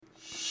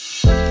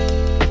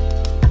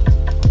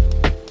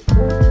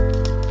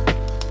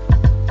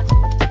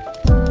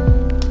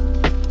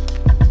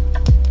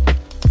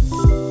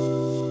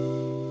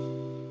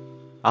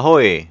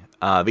Ahoj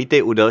a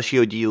vítej u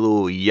dalšího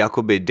dílu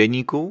jakoby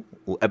deníku,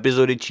 u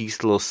epizody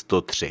číslo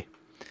 103.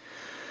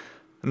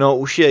 No,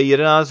 už je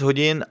 11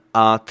 hodin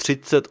a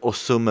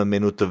 38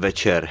 minut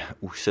večer.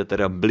 Už se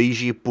teda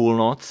blíží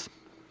půlnoc,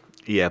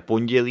 je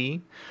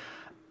pondělí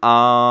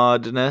a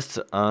dnes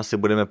si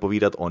budeme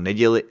povídat o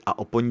neděli a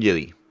o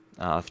pondělí.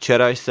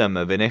 Včera jsem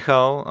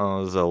vynechal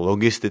z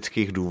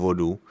logistických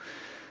důvodů.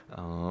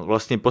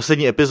 Vlastně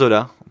poslední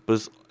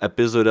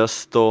epizoda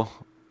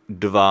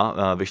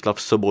 102 vyšla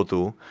v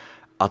sobotu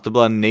a to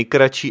byla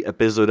nejkratší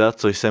epizoda,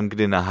 co jsem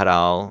kdy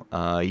nahrál,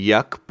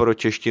 jak pro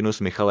češtinu s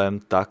Michalem,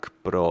 tak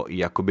pro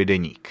jakoby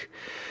deník.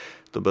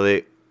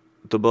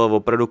 To byla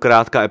opravdu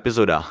krátká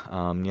epizoda,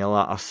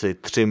 měla asi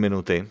 3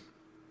 minuty,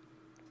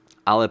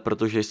 ale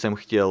protože jsem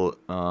chtěl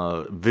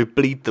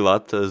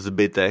vyplýtvat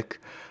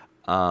zbytek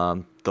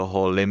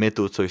toho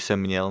limitu, co jsem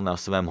měl na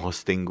svém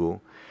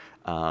hostingu,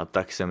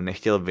 tak jsem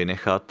nechtěl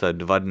vynechat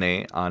 2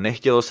 dny a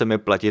nechtělo se mi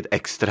platit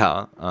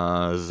extra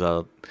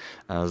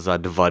za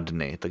 2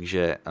 dny,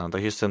 takže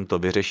jsem to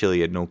vyřešil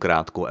jednou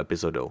krátkou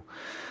epizodou.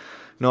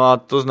 No a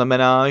to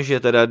znamená, že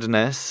teda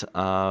dnes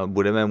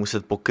budeme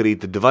muset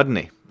pokrýt 2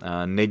 dny.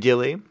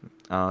 Neděli,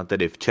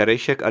 tedy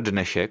včerejšek a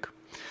dnešek.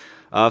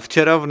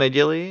 Včera v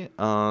neděli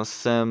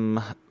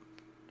jsem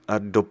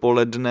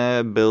dopoledne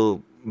byl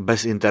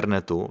bez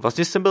internetu.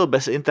 Vlastně jsem byl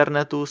bez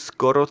internetu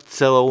skoro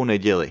celou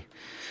neděli.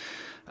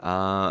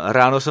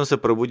 Ráno jsem se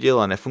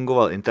probudil a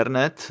nefungoval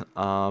internet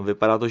a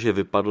vypadá to, že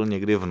vypadl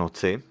někdy v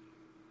noci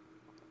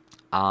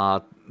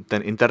a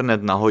ten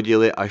internet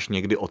nahodili až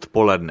někdy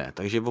odpoledne,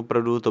 takže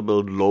opravdu to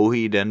byl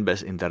dlouhý den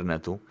bez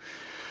internetu.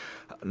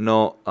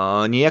 No,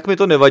 nijak mi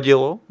to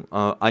nevadilo,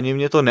 ani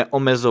mě to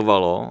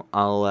neomezovalo,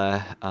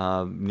 ale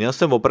měl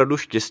jsem opravdu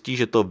štěstí,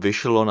 že to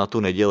vyšlo na tu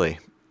neděli.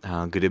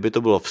 Kdyby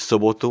to bylo v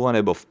sobotu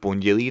nebo v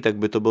pondělí, tak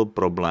by to byl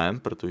problém,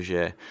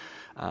 protože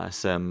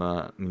jsem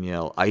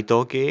měl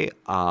iTalky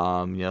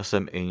a měl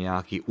jsem i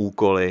nějaký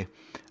úkoly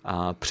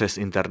přes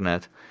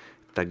internet,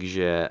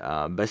 takže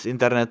bez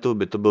internetu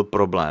by to byl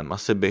problém.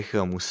 Asi bych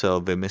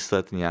musel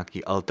vymyslet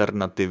nějaký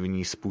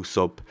alternativní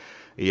způsob,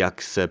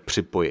 jak se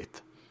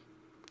připojit.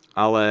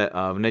 Ale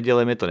v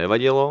neděli mi to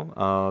nevadilo,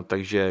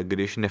 takže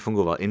když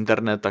nefungoval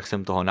internet, tak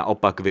jsem toho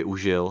naopak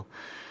využil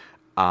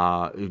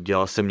a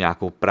dělal jsem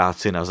nějakou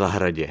práci na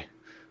zahradě.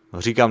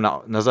 Říkám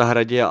na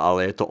zahradě,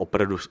 ale je to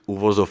opravdu s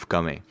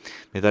uvozovkami.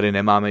 My tady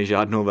nemáme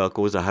žádnou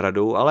velkou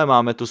zahradu, ale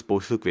máme tu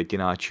spoustu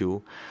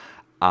květináčů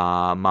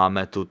a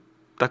máme tu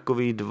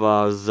takový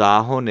 2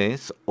 záhony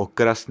s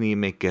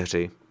okrasnými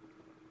keři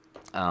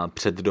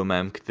před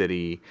domem,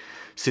 který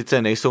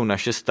sice nejsou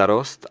naše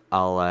starost,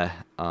 ale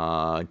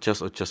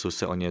čas od času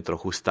se o ně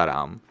trochu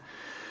starám.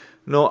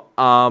 No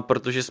a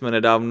protože jsme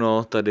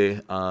nedávno tady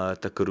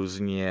tak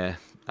různě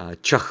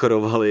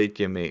čachrovali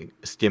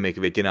s těmi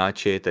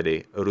květináči,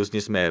 tedy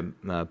různě jsme je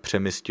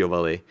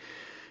přemisťovali,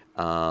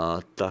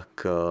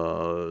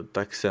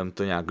 tak jsem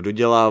to nějak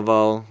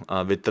dodělával,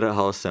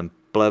 vytrhal jsem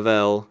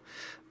plevel,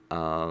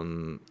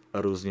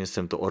 různě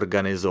jsem to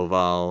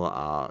organizoval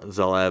a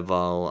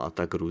zaléval a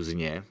tak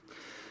různě.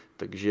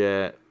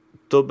 Takže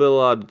to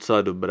byla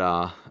docela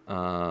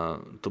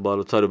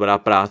dobrá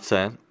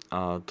práce.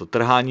 To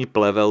trhání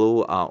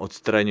plevelu a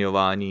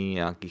odstraňování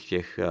nějakých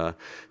těch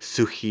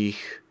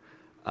suchých,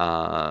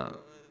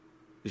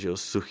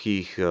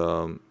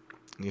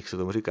 jak se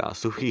tomu říká,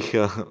 suchých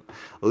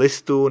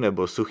listů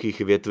nebo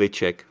suchých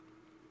větviček.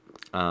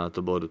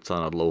 To bylo docela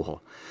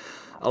nadlouho.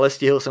 Ale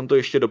stihl jsem to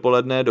ještě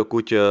dopoledne,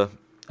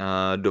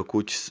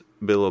 dokud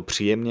bylo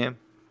příjemně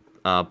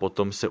a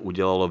potom se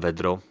udělalo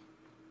vedro.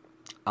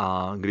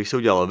 A když se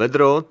udělalo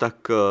vedro, tak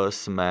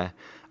jsme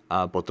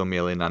potom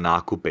jeli na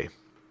nákupy.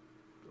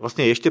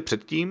 Vlastně ještě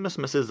předtím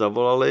jsme si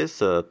zavolali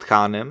s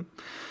tchánem.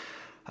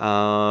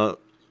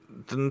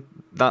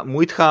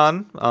 Můj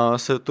tchán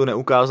se tu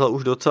neukázal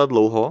už docela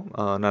dlouho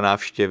na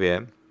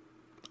návštěvě,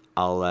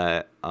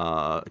 ale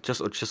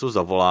čas od času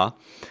zavolá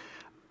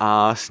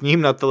a s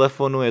ním na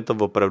telefonu je to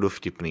opravdu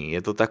vtipný.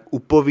 Je to tak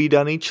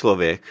upovídaný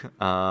člověk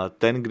a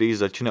ten, když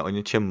začne o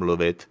něčem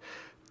mluvit,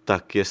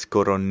 tak je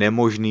skoro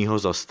nemožný ho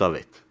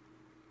zastavit.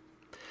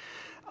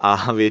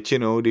 A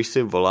většinou, když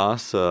si volá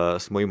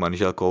s mojí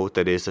manželkou,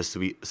 tedy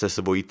se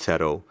svojí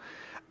dcerou,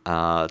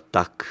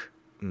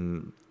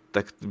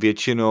 tak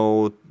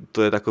většinou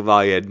to je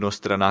taková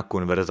jednostranná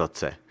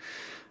konverzace.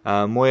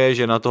 Moje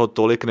žena toho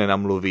tolik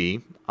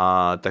nenamluví,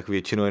 a tak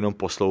většinou jenom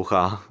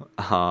poslouchá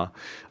a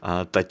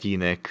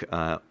tatínek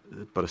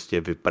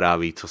prostě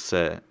vypráví,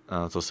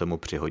 co se mu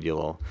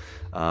přihodilo,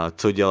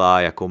 co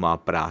dělá, jakou má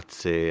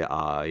práci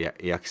a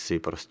jak si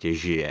prostě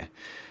žije.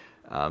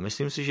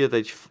 Myslím si, že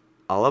teď v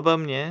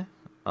Alabamě,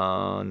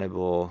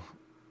 nebo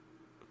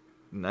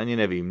ani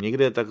nevím,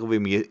 někde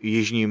takovým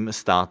jižním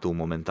státu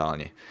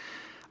momentálně.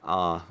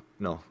 A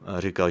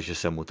říkal, že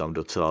se mu tam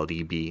docela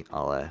líbí,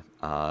 ale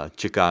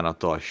čeká na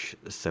to, až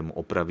se mu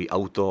opraví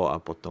auto a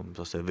potom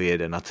zase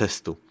vyjede na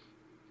cestu.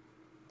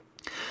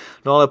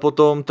 No ale po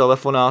tom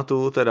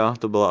telefonátu, teda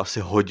to byla asi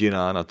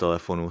hodina na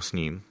telefonu s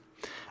ním,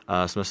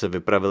 jsme se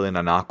vypravili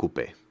na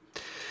nákupy.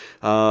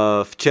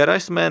 Včera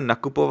jsme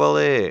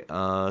nakupovali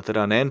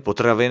teda nejen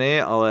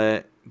potraviny,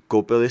 ale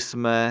koupili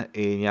jsme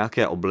i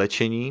nějaké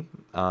oblečení.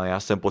 Já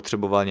jsem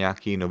potřeboval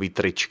nějaký nový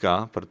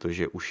trička,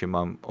 protože už je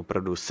mám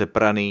opravdu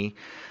sepraný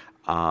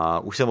a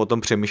už jsem o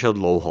tom přemýšlel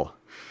dlouho.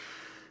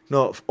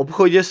 No, v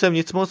obchodě jsem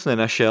nic moc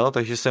nenašel,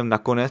 takže jsem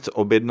nakonec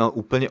objednal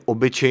úplně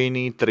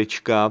obyčejný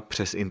trička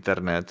přes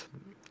internet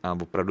a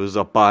opravdu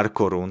za pár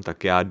korun,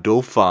 tak já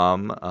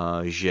doufám,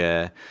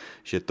 že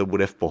to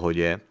bude v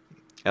pohodě.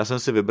 Já jsem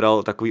si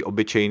vybral takový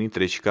obyčejný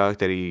trička,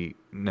 který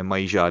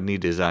nemají žádný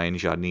design,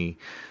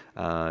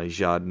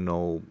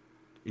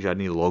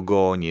 žádný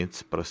logo,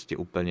 nic, prostě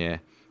úplně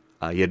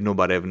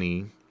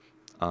jednobarevný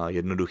a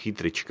jednoduchý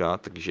trička,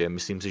 takže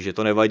myslím si, že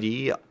to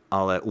nevadí,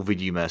 ale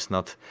uvidíme,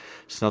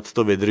 snad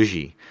to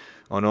vydrží.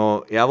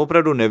 Já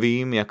opravdu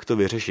nevím, jak to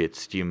vyřešit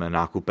s tím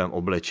nákupem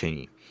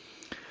oblečení.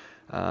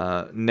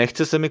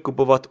 Nechce se mi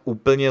kupovat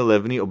úplně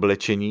levný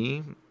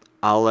oblečení,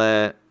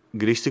 ale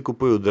když si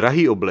kupuju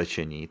drahý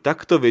oblečení,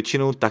 tak to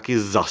většinou taky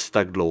zas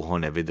tak dlouho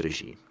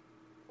nevydrží.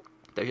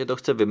 Takže to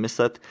chce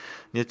vymyslet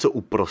něco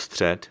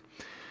uprostřed.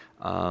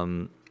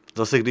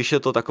 Zase když je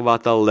to taková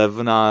ta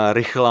levná,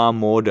 rychlá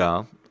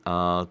móda,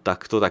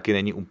 tak to taky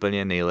není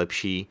úplně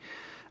nejlepší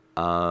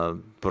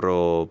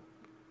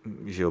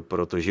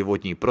pro to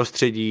životní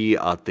prostředí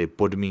a ty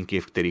podmínky,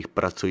 v kterých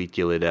pracují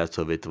ti lidé,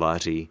 co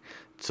vytváří,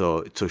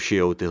 co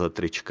šijou tyhle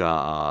trička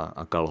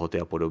a kalhoty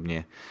a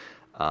podobně,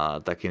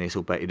 taky nejsou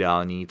úplně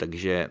ideální,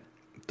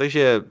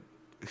 takže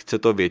chce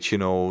to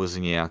většinou z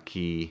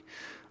nějaký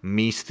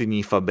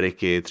místní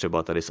fabriky,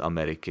 třeba tady z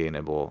Ameriky,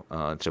 nebo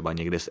třeba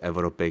někde z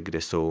Evropy,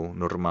 kde jsou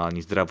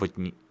normální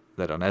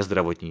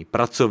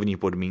pracovní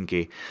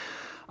podmínky,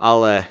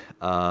 ale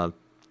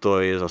to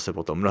je zase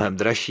potom mnohem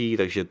dražší,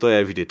 takže to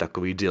je vždy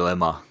takový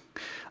dilema,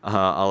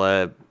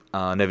 ale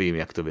nevím,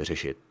 jak to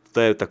vyřešit. To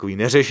je takový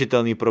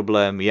neřešitelný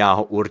problém, já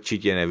ho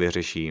určitě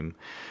nevyřeším,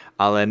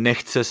 ale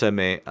nechce se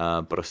mi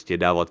prostě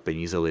dávat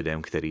peníze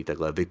lidem, kteří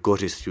takhle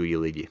vykořisťují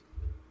lidi.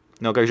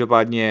 No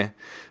každopádně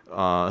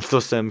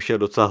to jsem šel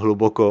docela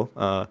hluboko,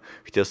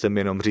 chtěl jsem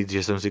jenom říct,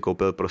 že jsem si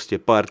koupil prostě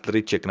pár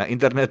triček na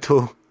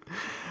internetu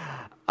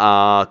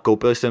a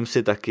koupil jsem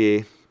si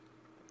taky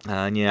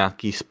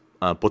nějaký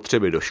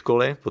potřeby do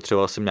školy,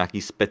 potřeboval jsem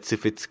nějaký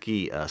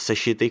specifický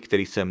sešity,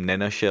 který jsem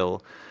nenašel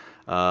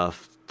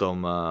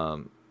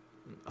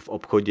v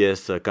obchodě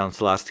s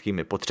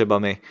kancelářskými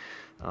potřebami,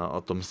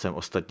 o tom jsem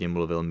ostatně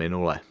mluvil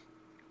minule.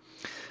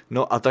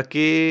 No a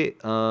taky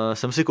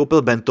jsem si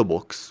koupil bento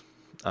box.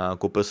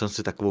 Koupil jsem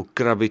si takovou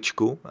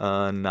krabičku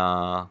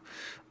na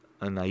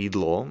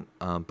jídlo,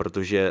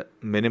 protože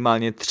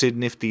minimálně 3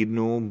 dny v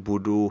týdnu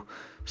budu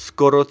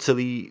skoro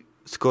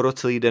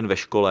celý den ve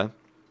škole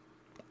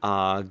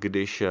a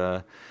když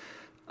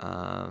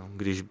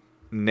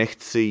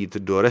nechci jít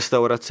do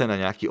restaurace na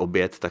nějaký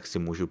oběd, tak si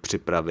můžu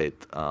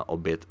připravit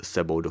oběd s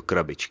sebou do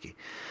krabičky.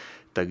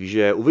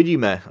 Takže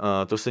uvidíme,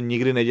 to jsem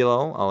nikdy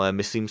nedělal, ale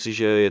myslím si,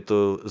 že je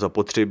to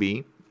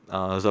zapotřebí.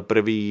 Za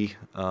prvý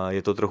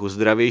je to trochu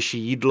zdravější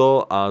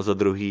jídlo a za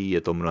druhý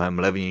je to mnohem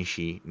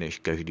levnější, než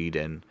každý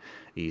den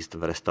jíst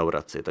v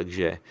restauraci.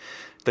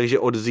 Takže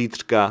od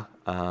zítřka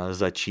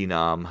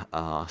začínám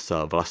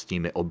s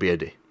vlastními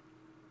obědy.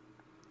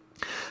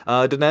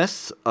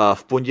 Dnes,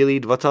 v pondělí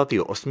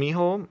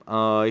 28.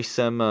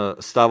 jsem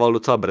stával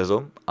docela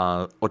brzo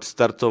a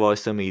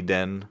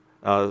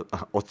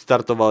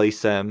odstartoval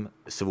jsem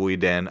svůj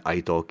den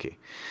italki.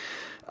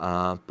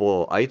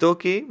 Po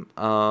italki,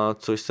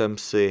 což jsem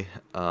si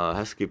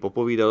hezky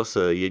popovídal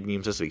s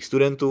jedním ze svých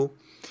studentů,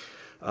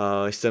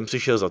 jsem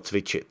přišel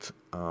zacvičit.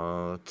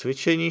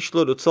 Cvičení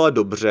šlo docela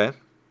dobře,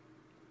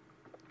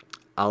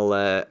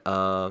 ale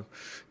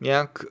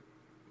nějak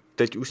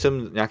teď už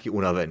jsem nějaký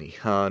unavený.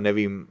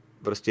 Nevím,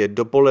 prostě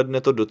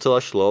dopoledne to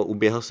docela šlo,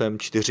 uběhl jsem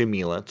 4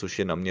 míle, což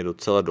je na mě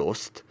docela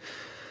dost.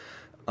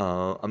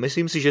 A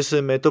myslím si, že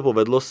se mi to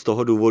povedlo z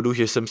toho důvodu,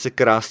 že jsem se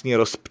krásně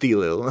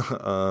rozptýlil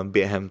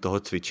během toho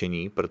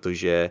cvičení,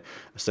 protože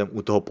jsem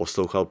u toho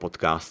poslouchal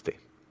podcasty.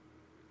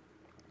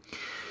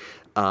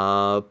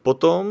 A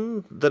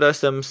potom teda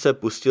jsem se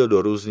pustil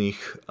do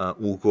různých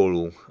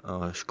úkolů,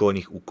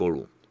 školních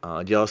úkolů.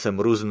 Dělal jsem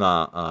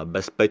různá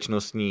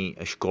bezpečnostní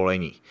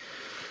školení,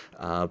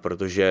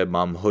 protože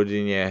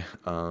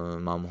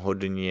mám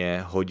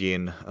hodně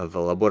hodin v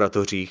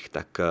laboratořích,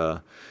 tak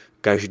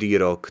každý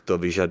rok to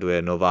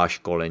vyžaduje nová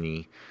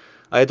školení.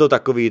 A je to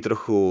takový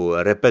trochu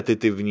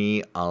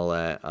repetitivní,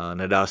 ale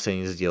nedá se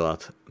nic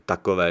dělat.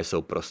 Takové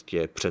jsou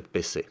prostě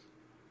předpisy.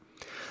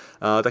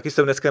 Taky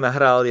jsem dneska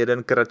nahrál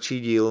jeden kratší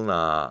díl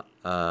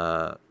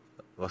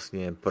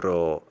vlastně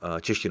pro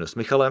češtinu s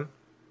Michalem.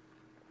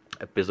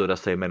 Epizoda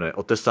se jmenuje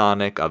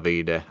Otesánek a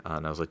vyjde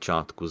na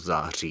začátku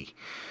září.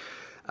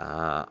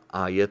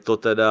 A je to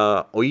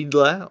teda o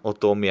jídle, o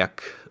tom,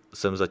 jak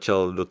jsem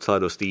začal docela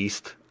dost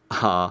jíst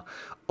a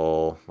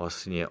o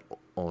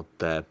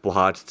té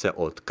pohádce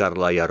od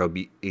Karla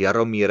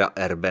Jaromíra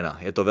Erbena.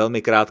 Je to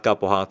velmi krátká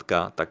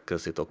pohádka, tak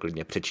si to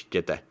klidně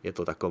přečtěte. Je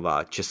to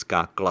taková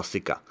česká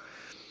klasika.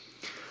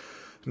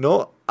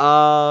 No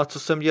a co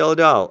jsem dělal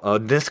dál?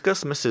 Dneska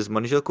jsme si s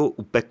manželkou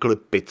upekli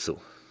pizzu.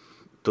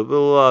 To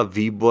byla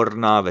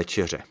výborná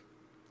večeře.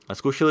 A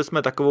zkoušeli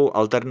jsme takovou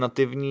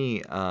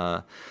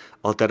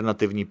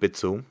alternativní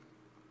pizzu.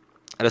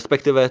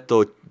 Respektive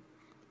to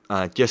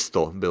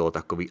těsto bylo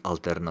takový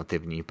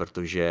alternativní,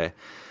 protože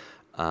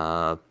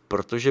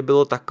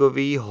bylo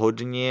takový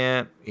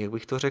hodně, jak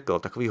bych to řekl,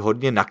 takový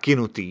hodně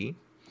nakynutý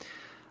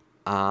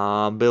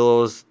a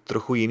bylo z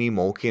trochu jiný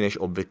mouky než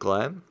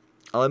obvykle,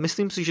 ale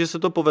myslím si, že se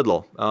to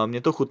povedlo.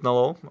 Mně to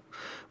chutnalo,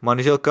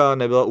 manželka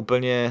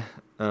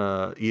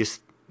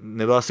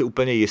nebyla si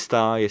úplně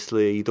jistá,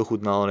 jestli jí to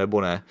chutnalo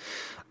nebo ne.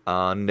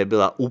 A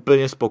nebyla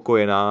úplně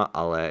spokojená,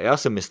 ale já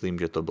si myslím,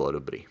 že to bylo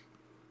dobrý.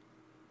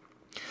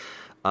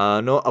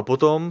 No a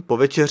potom po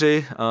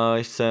večeři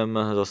jsem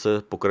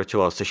zase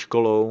pokračoval se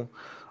školou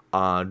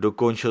a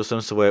dokončil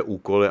jsem svoje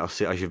úkoly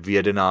asi až v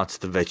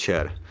 11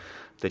 večer.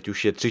 Teď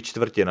už je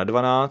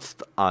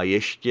 11:45 a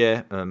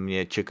ještě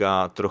mě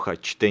čeká trocha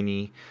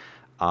čtení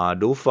a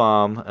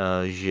doufám,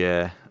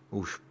 že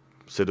už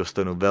se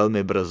dostanu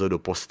velmi brzo do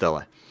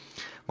postele.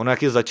 Ono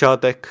jak je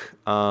začátek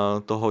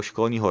toho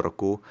školního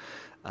roku,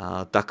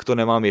 tak to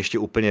nemám ještě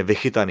úplně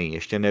vychytaný.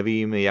 Ještě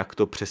nevím, jak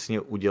to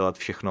přesně udělat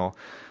všechno.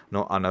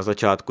 No a na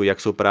začátku,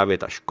 jak jsou právě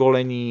ta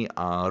školení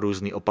a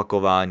různý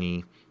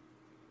opakování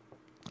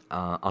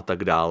a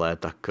tak dále,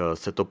 tak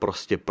se to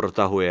prostě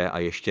protahuje a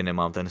ještě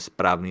nemám ten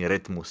správný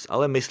rytmus.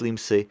 Ale myslím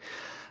si,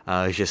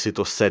 že si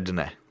to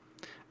sedne.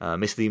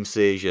 Myslím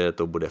si, že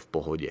to bude v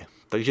pohodě.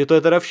 Takže to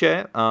je teda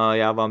vše a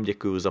já vám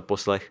děkuji za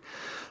poslech.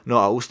 No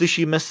a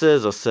uslyšíme se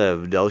zase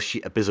v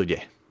další epizodě.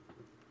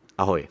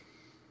 Ahoj.